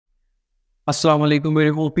Assalamu alaikum,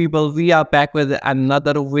 beautiful people. We are back with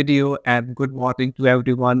another video, and good morning to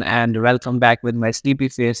everyone, and welcome back with my sleepy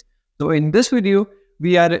face. So, in this video,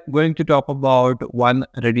 we are going to talk about one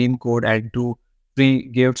redeem code and two free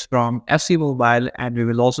gifts from FC Mobile, and we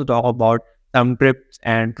will also talk about some tips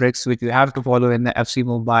and tricks which you have to follow in the FC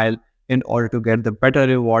Mobile in order to get the better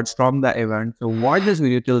rewards from the event. So, watch this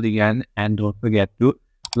video till the end, and don't forget to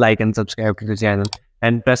like and subscribe to the channel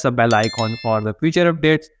and press the bell icon for the future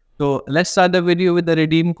updates. So let's start the video with the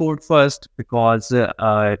redeem code first because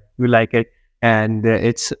you like it, and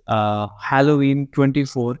it's Halloween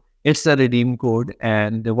 24. It's the redeem code,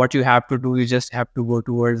 and what you have to do, you just have to go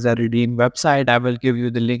towards the redeem website. I will give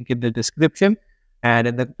you the link in the description and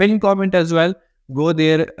in the pinned comment as well. Go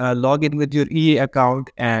there, log in with your EA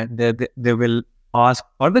account, and they will ask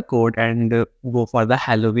for the code and go for the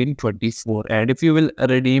Halloween 24. And if you will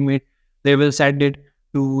redeem it, they will send it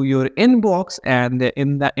to your inbox, and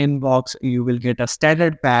in the inbox you will get a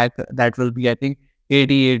standard pack that will be, I think,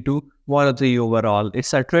 88 to 103 overall.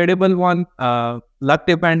 It's a tradable one, luck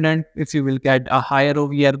dependent. If you will get a higher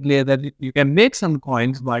OVR player, then you can make some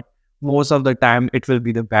coins, but most of the time it will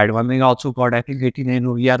be the bad one. We also got, I think, 89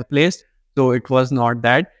 OVR plays, so it was not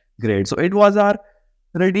that great. So it was our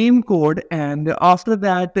redeem code, and after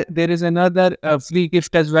that there is another free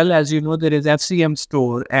gift as well. As you know, there is FCM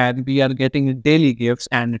store and we are getting daily gifts,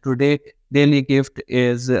 and today daily gift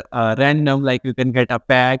is random, like you can get a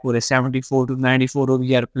pack or a 74 to 94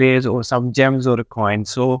 OVR plays or some gems or a coin.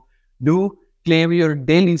 So do claim your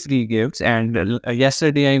daily free gifts, and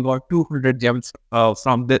yesterday I got 200 gems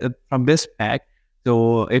from this pack.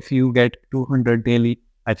 So if you get 200 daily,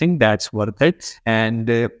 I think that's worth it.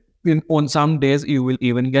 And on some days you will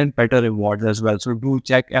even get better rewards as well. So do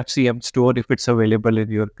check FCM store if it's available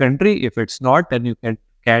in your country. If it's not, then you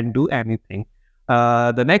can do anything.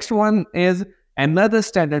 The next one is another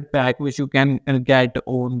standard pack which you can get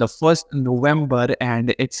on the 1st November,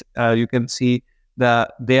 and it's you can see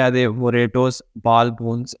they are the Moretos, Ball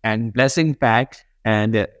Bones, and Blessing pack.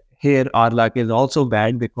 And here our luck is also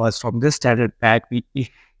bad because from this standard pack we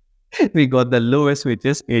we got the lowest, which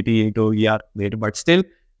is 88 OER rate, but still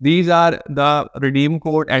these are the redeem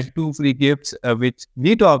code and two free gifts which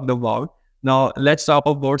we talked about. Now let's talk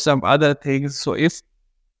about some other things. So if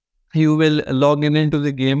you will log in into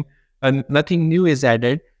the game, nothing new is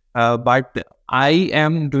added, but I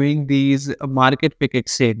am doing these market pick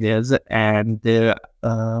exchanges, and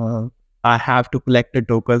I have to collect the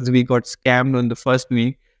tokens. We got scammed on the first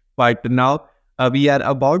week, but now we are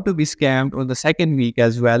about to be scammed on the second week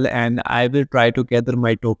as well, and I will try to gather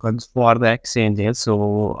my tokens for the exchanges.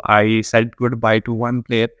 So I said goodbye to one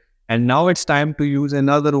player, and now it's time to use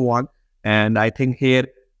another one. And I think here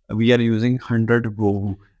we are using 100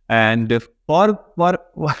 Go. And for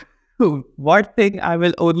what thing, I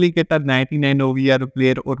will only get a 99 OVR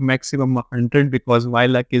player or maximum 100 because my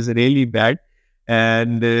luck is really bad.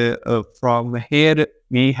 And from here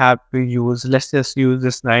we have to use, let's just use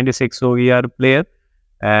this 96 OVR player,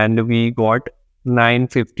 and we got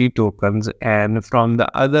 950 tokens. And from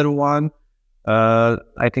the other one,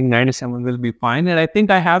 I think 97 will be fine. And I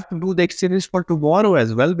think I have to do the exchanges for tomorrow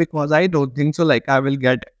as well, because I don't think so like I will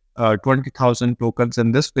get 20,000 tokens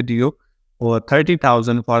in this video or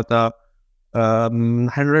 30,000 for the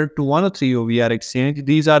 100 to 103 OVR exchange.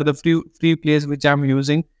 These are the free plays which I'm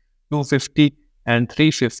using, 250 and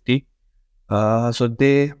 350. So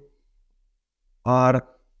they are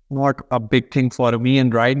not a big thing for me,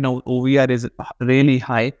 and right now OVR is really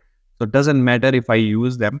high, so it doesn't matter if I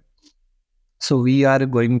use them. So we are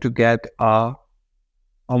going to get how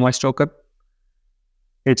much token?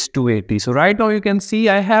 It's 280. So right now you can see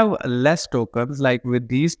I have less tokens. Like with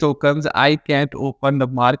these tokens I can't open the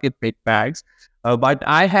market pick packs, but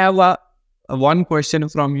I have one question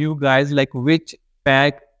from you guys, like which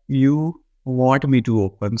pack you want me to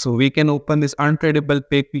open. So we can open this untradable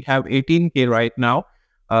pick. We have 18k right now.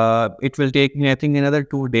 It will take me, I think, another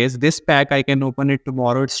 2 days. This pack I can open it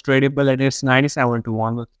tomorrow. It's tradable and it's 97 to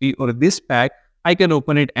 103. Or this pack I can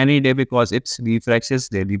open it any day because it's refreshes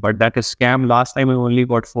daily, but that is scam. Last time I only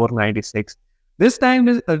got 496. This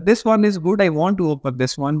time this one is good. I want to open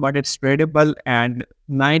this one, but it's tradable and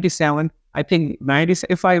 97. I think 90.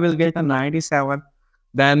 If I will get a 97,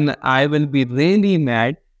 then I will be really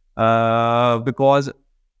mad. Because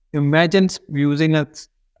imagine using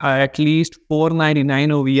at least 499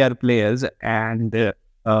 OVR players and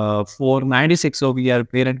 496 OVR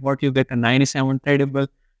player, and what you get a 97 tradable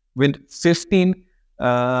with 15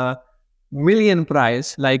 million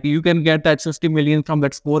price. Like you can get that 50 million from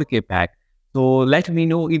that 4k pack. So let me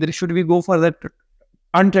know, either should we go for that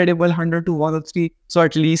untradable 100 to 103, so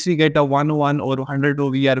at least we get a 101 or 100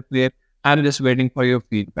 OVR player I'm just waiting for your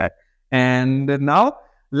feedback. And now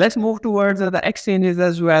let's move towards the exchanges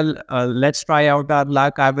as well. Let's try out our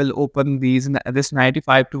luck. I will open this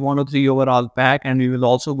 95 to 103 overall pack, and we will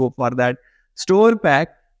also go for that store pack.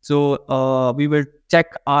 So we will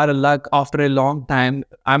check our luck after a long time.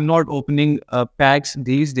 I'm not opening packs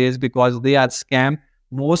these days because they are scam.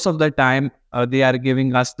 Most of the time, they are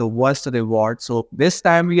giving us the worst reward. So this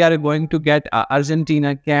time we are going to get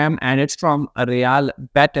Argentina cam, and it's from Real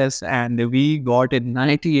Betis, and we got it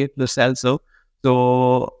 98 Lo Celso.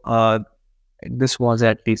 So this was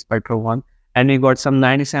at least Petro one, and we got some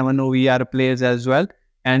 97 OVR players as well.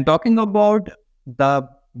 And talking about the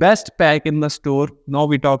best pack in the store, now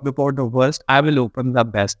we talked about the worst. I will open the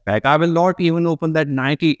best pack. I will not even open that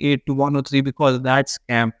 98 to 103 because that's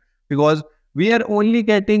scam. Because we are only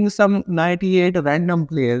getting some 98 random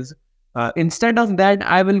players. Instead of that,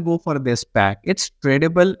 I will go for this pack. It's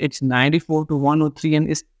tradable. It's 94 to 103 and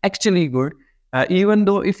it's actually good. Even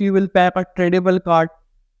though if you will pack a tradable card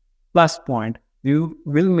plus point, you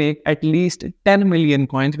will make at least 10 million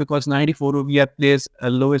coins because 94 OVR players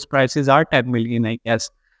lowest prices are 10 million, I guess.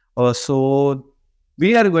 So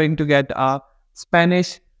we are going to get a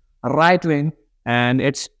Spanish right wing, and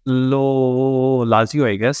it's low Lazio,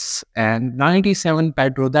 I guess, and 97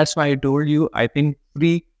 Pedro. That's why I told you, I think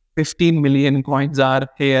free 15 million coins are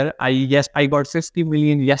here. I got 50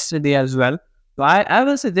 million yesterday as well. So I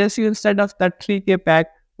will suggest you, instead of that 3K pack,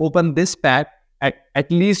 open this pack.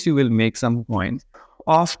 At least you will make some coins.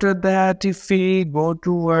 After that, if we go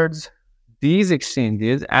towards these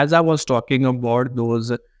exchanges, as I was talking about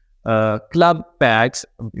those club packs,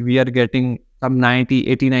 we are getting some 90,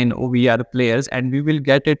 89 OVR players, and we will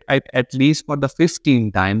get it at least for the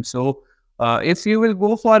 15 times. So if you will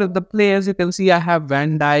go for the players, you can see I have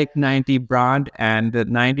Van Dijk, 90 Brand, and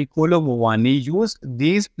 90 Kolo Muani. Use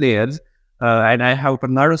these players. And I have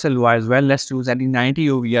Bernardo Silva as well. Let's choose any 90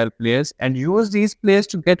 OVR players and use these players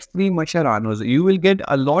to get free Mascherano's. You will get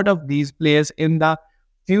a lot of these players in the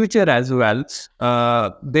future as well.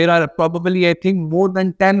 There are probably, I think, more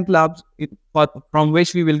than 10 clubs from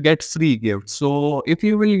which we will get free gifts. So if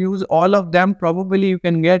you will use all of them, probably you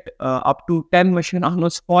can get up to 10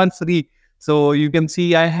 Mascherano's for free. So you can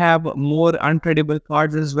see I have more untradable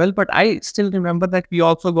cards as well. But I still remember that we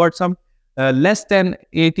also got some less than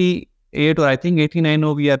 88 or I think 89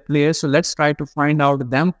 OVR players. So let's try to find out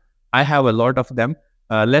them. I have a lot of them.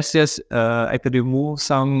 Let's just I could remove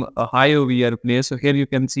some high OVR players. So here you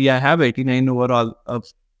can see I have 89 overall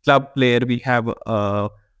club player. We have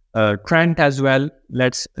Trent as well.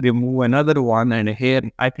 Let's remove another one, and here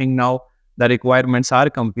I think now the requirements are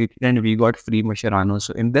completed and we got free Mascherano.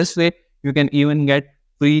 So in this way you can even get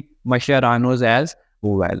free Mascherano's as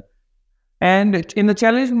well. And in the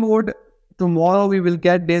challenge mode, tomorrow we will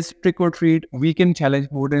get this trick or treat weekend challenge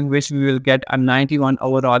mode, in which we will get a 91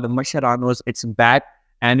 overall Mascherano's. It's back,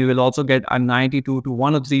 and we will also get a 92 to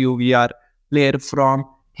 103 OVR player from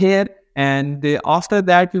here. And after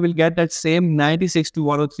that, we will get that same 96 to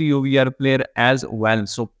 103 OVR player as well.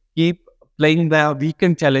 So keep playing the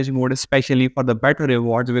weekend challenge mode, especially for the better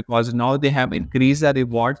rewards, because now they have increased the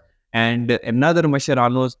rewards, and another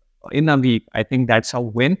Mascherano's in a week. I think that's a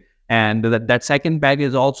win. And that second pack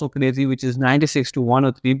is also crazy, which is 96 to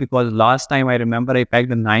 103, because last time I remember I packed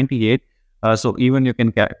the 98. So even you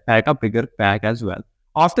can pack a bigger pack as well.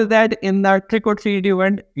 After that, in the trick or treat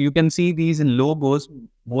event, you can see these logos.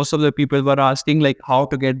 Most of the people were asking like how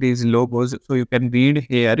to get these logos. So you can read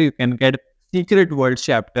here, you can get Secret World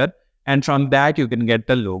chapter, and from that you can get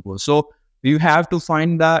the logo. So you have to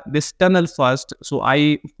find this tunnel first. So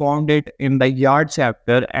I found it in the yard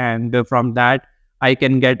chapter, and from that I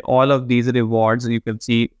can get all of these rewards. You can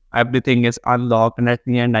see everything is unlocked, and at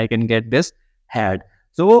the end I can get this hat.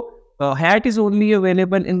 So hat is only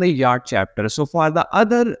available in the yard chapter. So for the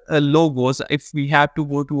other logos, if we have to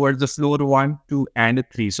go towards the floor 1, 2 and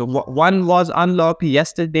 3. So one was unlocked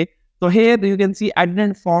yesterday. So here you can see I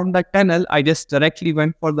didn't found the tunnel. I just directly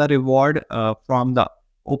went for the reward from the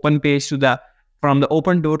open page to from the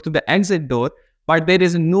open door to the exit door. But there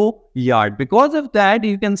is no yard. Because of that,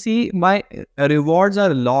 you can see my rewards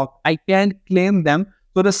are locked. I can't claim them.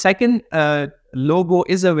 So the second logo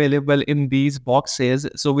is available in these boxes.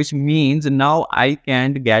 So which means now I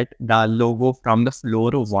can't get the logo from the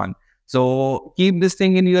floor 1. So keep this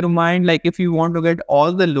thing in your mind. Like if you want to get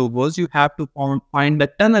all the logos, you have to find the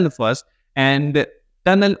tunnel first. And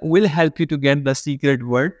tunnel will help you to get the secret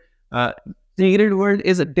word. Secret word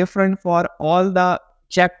is different for all the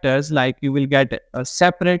chapters. Like you will get a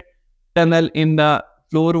separate tunnel in the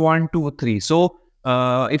floor 1, 2, 3. So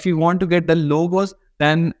if you want to get the logos,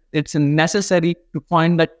 then it's necessary to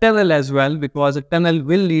find the tunnel as well, because the tunnel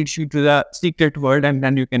will lead you to the secret word and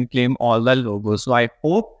then you can claim all the logos. So I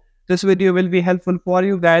hope this video will be helpful for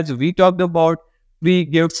you guys. We talked about free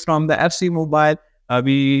gifts from the FC Mobile.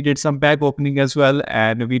 We did some bag opening as well,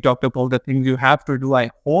 and we talked about the things you have to do. I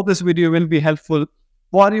hope this video will be helpful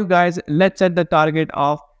for you guys. Let's set the target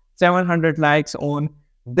of 700 likes on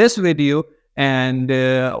this video. And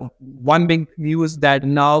one big news that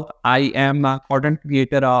now I am a content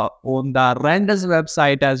creator on the Renders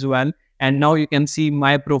website as well. And now you can see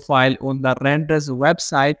my profile on the Renders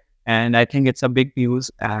website. And I think it's a big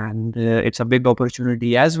news, and it's a big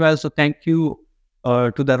opportunity as well. So thank you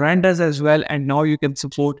to the Renders as well. And now you can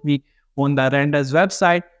support me on the Renders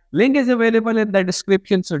website. Link is available in the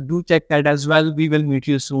description, so do check that as well. We will meet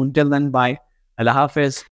you soon. Till then, bye. Allah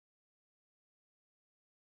Hafiz.